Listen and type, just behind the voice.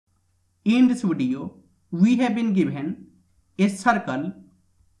In this video, we have been given a circle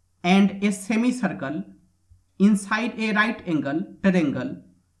and a semicircle inside a right angle triangle,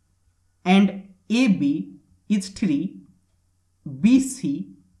 and AB is 3,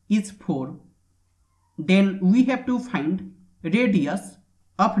 BC is 4. Then we have to find radius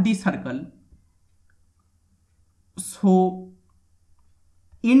of the circle. So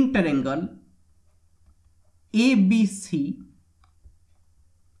in triangle ABC,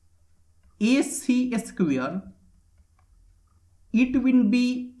 AC square, it will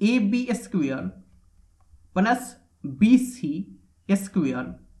be AB square plus BC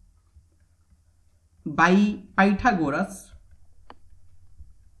square by Pythagoras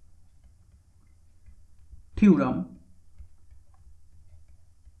theorem,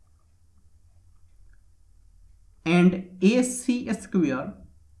 and AC square,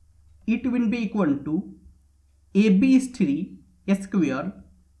 it will be equal to AB is 3 square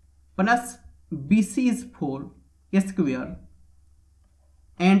plus BC is 4 square,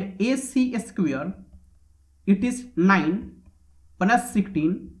 and AC square, it is 9 plus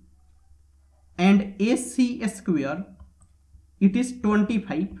 16, and AC square, it is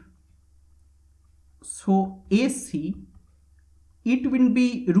 25. So AC, it will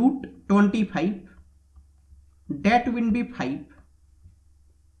be root 25, that will be 5.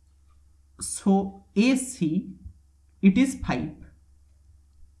 So AC, it is 5.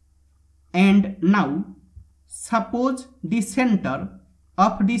 And now suppose the center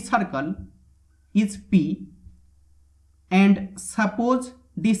of the circle is P, and suppose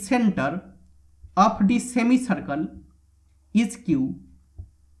the center of the semicircle is Q,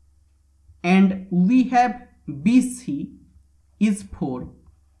 and we have BC is 4.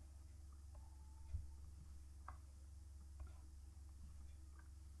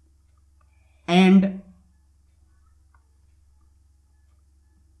 And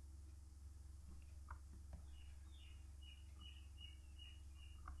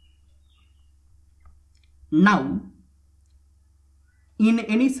now in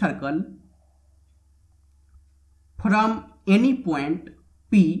any circle from any point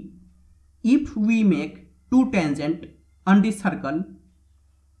P, if we make two tangents on the circle,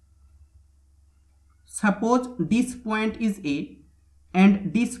 suppose this point is A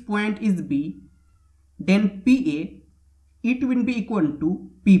and this point is B, then PA, it will be equal to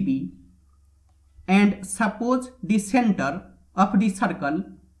PB. And suppose the center of the circle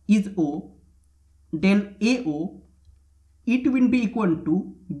is O, then AO, it will be equal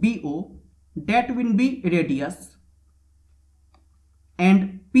to BO, that will be radius,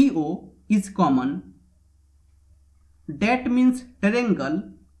 and PO is common. That means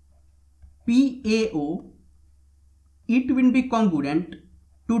triangle PAO, it will be congruent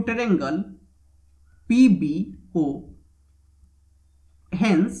to triangle PBO.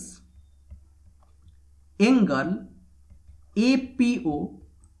 Hence, angle APO,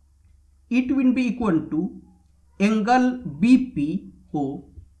 it will be equal to angle BPO.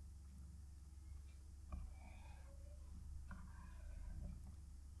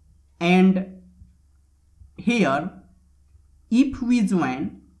 And here, if we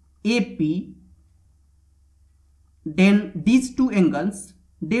join AP, then these two angles,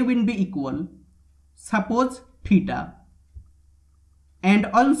 they will be equal, suppose theta. And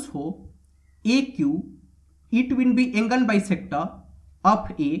also AQ, it will be angle bisector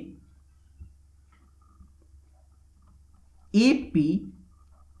of A, AP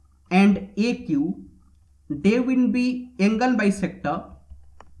and AQ, they will be angle bisector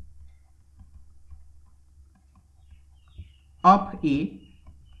of A.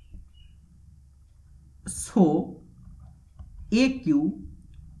 So AQ,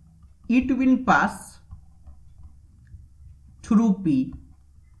 it will pass through P,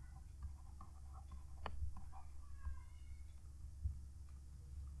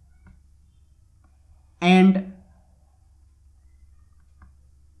 and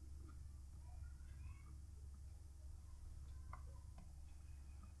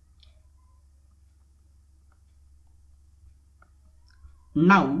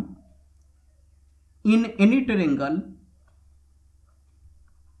now in any triangle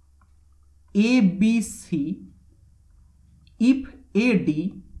ABC, if AD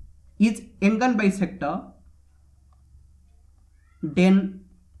is angle bisector, then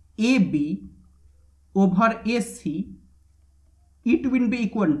AB over AC, it will be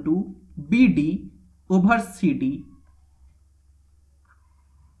equal to BD over CD.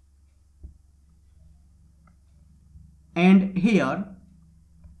 And here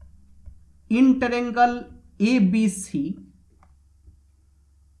in triangle ABC,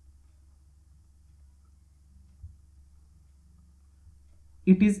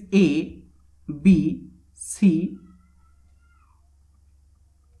 it is A, B, C.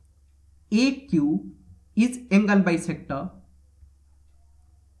 AQ is angle bisector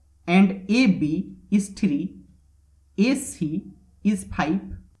and AB is 3, AC is 5,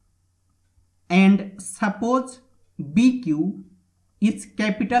 and suppose BQ is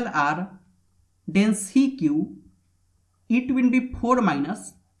capital R, then CQ, it will be 4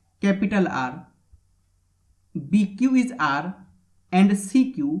 minus capital R. BQ is R and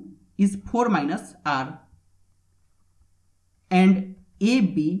CQ is 4 minus R, and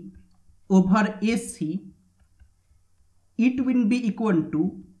AB over AC, it will be equal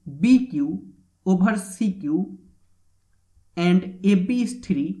to BQ over CQ, and AB is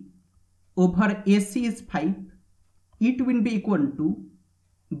 3 over AC is 5, it will be equal to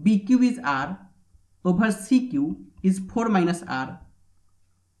BQ is R over CQ is 4 minus R,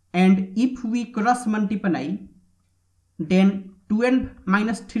 and if we cross multiply, then 12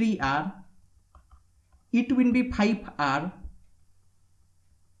 minus 3R, it will be 5R,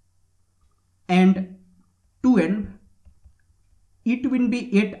 and 12, it will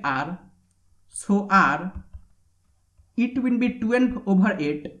be 8R, so R, it will be 12 over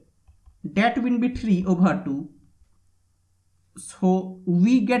 8, that will be 3 over 2, so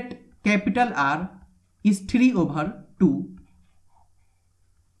we get capital R is 3 over 2,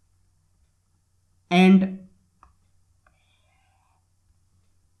 and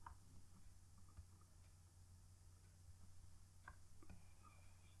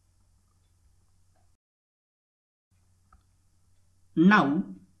now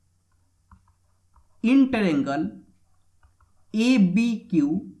in triangle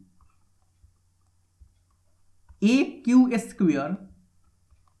ABQ, AQ square,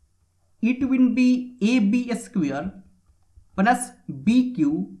 it will be AB square plus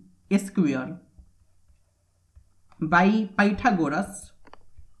BQ square by Pythagoras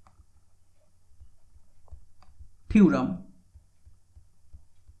theorem,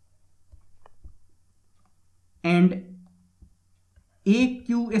 and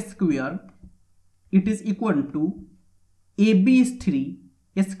AQ square, it is equal to AB is 3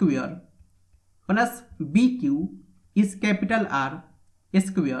 square plus BQ is capital R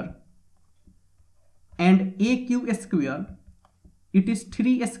square, and AQ square, it is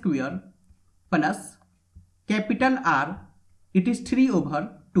 3 square plus capital R, it is 3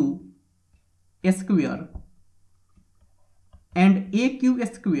 over 2 square, and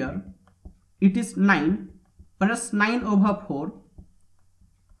AQ square, it is 9 plus 9 over 4,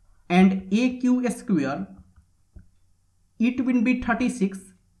 and AQ square, it will be 36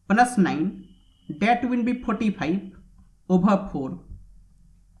 plus 9, that will be 45 over 4.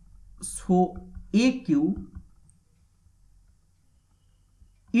 So AQ,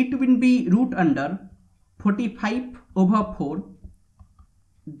 it will be root under 45 over 4,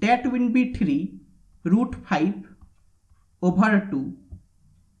 that will be 3 root 5 over 2.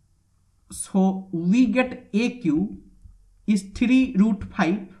 So we get AQ is 3 root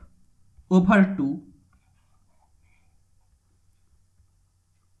 5 over 2,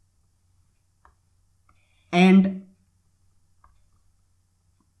 and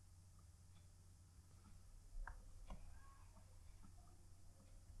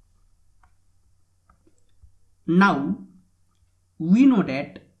now we know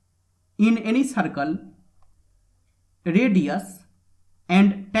that in any circle, radius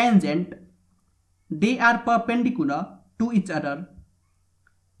and tangent, they are perpendicular to each other.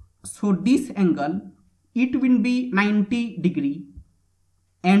 So this angle, it will be 90 degree,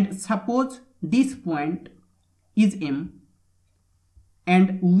 and suppose this point is M,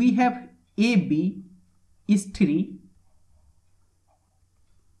 and we have AB is 3,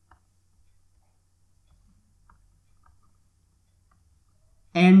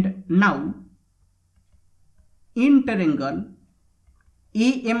 and now in triangle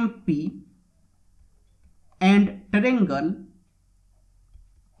AMP and triangle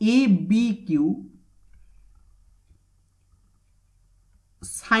ABQ,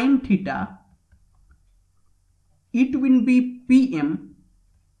 sin theta, it will be PM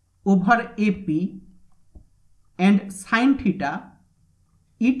over AP, and sin theta,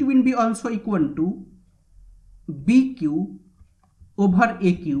 it will be also equal to BQ over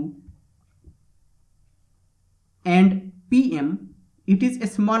AQ, and PM, it is a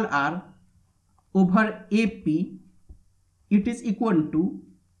small r over AP, it is equal to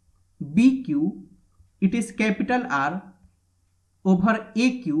BQ, it is capital R over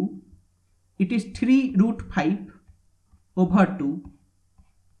AQ, it is 3 root 5 over 2,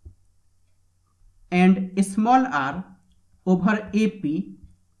 and a small r over AP,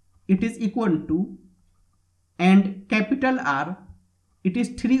 it is equal to, and capital R it is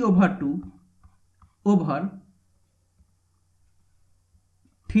 3 over 2 over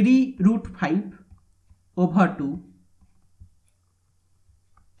 3 root 5 over 2,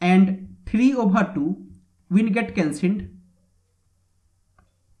 and 3 over 2 will get cancelled.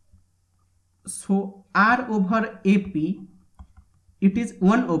 So r over ap, it is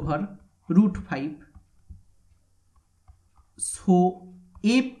 1 over root 5. So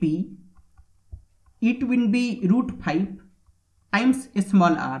ap, it will be root 5 times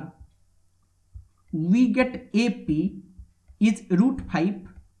small r. We get ap is root 5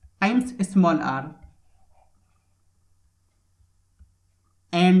 times small r,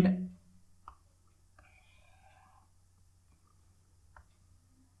 and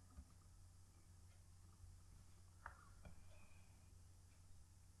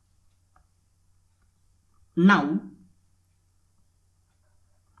now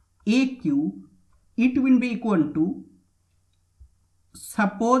AQ, it will be equal to,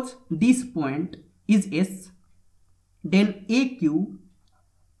 suppose this point is S, then AQ,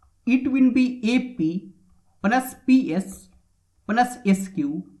 it will be AP plus PS plus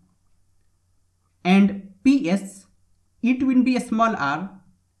SQ, and PS, it will be small r,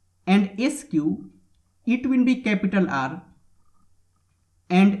 and SQ, it will be capital R,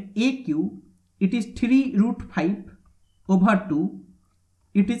 and AQ, it is 3 root 5 over 2,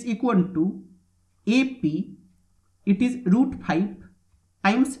 it is equal to AP, it is root 5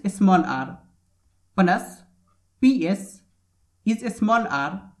 times small r, plus PS is small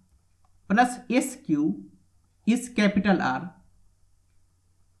r, plus SQ is capital R,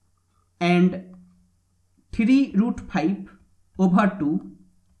 and 3 root 5 over 2,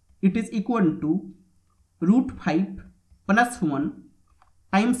 it is equal to root 5 plus 1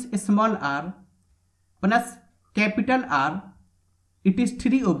 times small r plus capital R, it is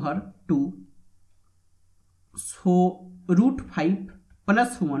 3 over 2. So root 5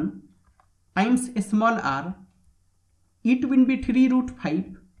 plus 1 times small r, it will be 3 root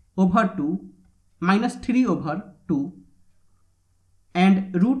 5 over 2 minus 3 over 2,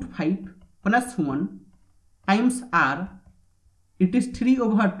 and root 5 plus 1 times r, it is 3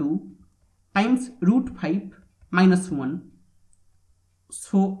 over 2 times root 5 minus 1.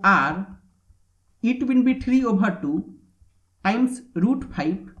 So r, it will be 3 over 2 times root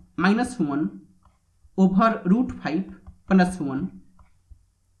 5 minus 1 over root 5 plus 1,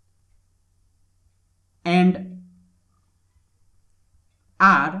 and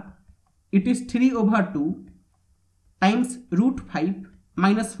r, it is 3 over 2 times root 5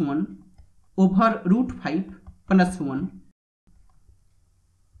 minus 1 over root 5 plus 1,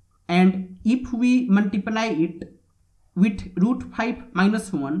 and if we multiply it with root 5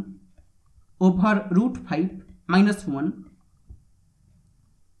 minus 1 over root 5 minus 1,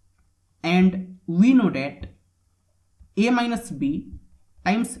 and we know that a minus b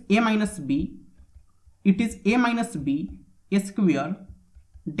times a minus b, it is a minus b square,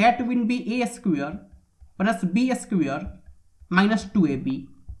 that will be a square plus b square minus 2ab,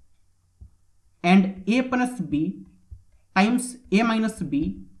 and a plus b times a minus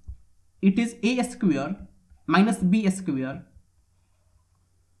b, it is a square minus b square.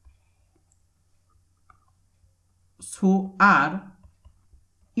 So r,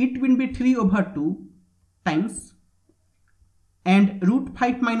 it will be 3 over 2 times, and root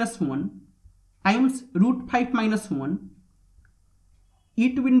 5 minus 1 times root 5 minus 1,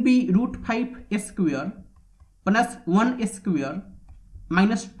 it will be root 5 square plus 1 square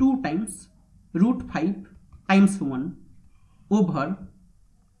minus 2 times root 5 times 1 over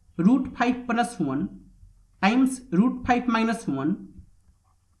root 5 plus 1 times root 5 minus 1,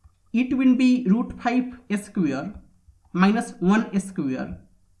 it will be root 5 square minus 1 square,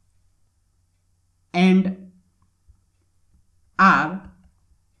 and r,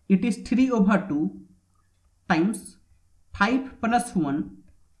 it is 3 over 2 times 5 plus 1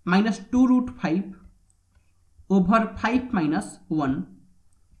 minus 2 root 5 over 5 minus 1,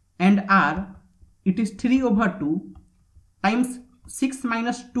 and r, it is 3 over 2 times 6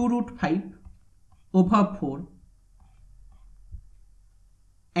 minus 2 root 5 over 4,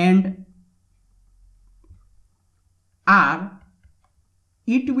 and r,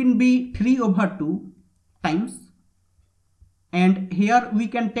 it will be 3 over 2 times, and here we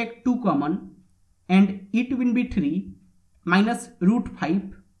can take 2 common, and it will be 3 minus root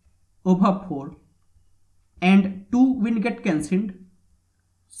 5 over 4, and 2 will get cancelled.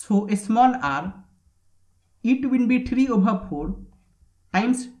 So a small r, it will be 3 over 4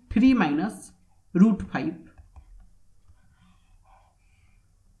 times 3 minus root 5.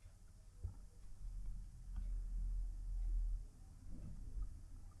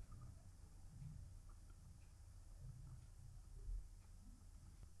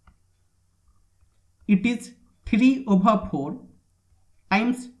 it is 3/4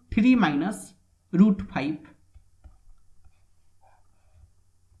 times 3 minus root 5.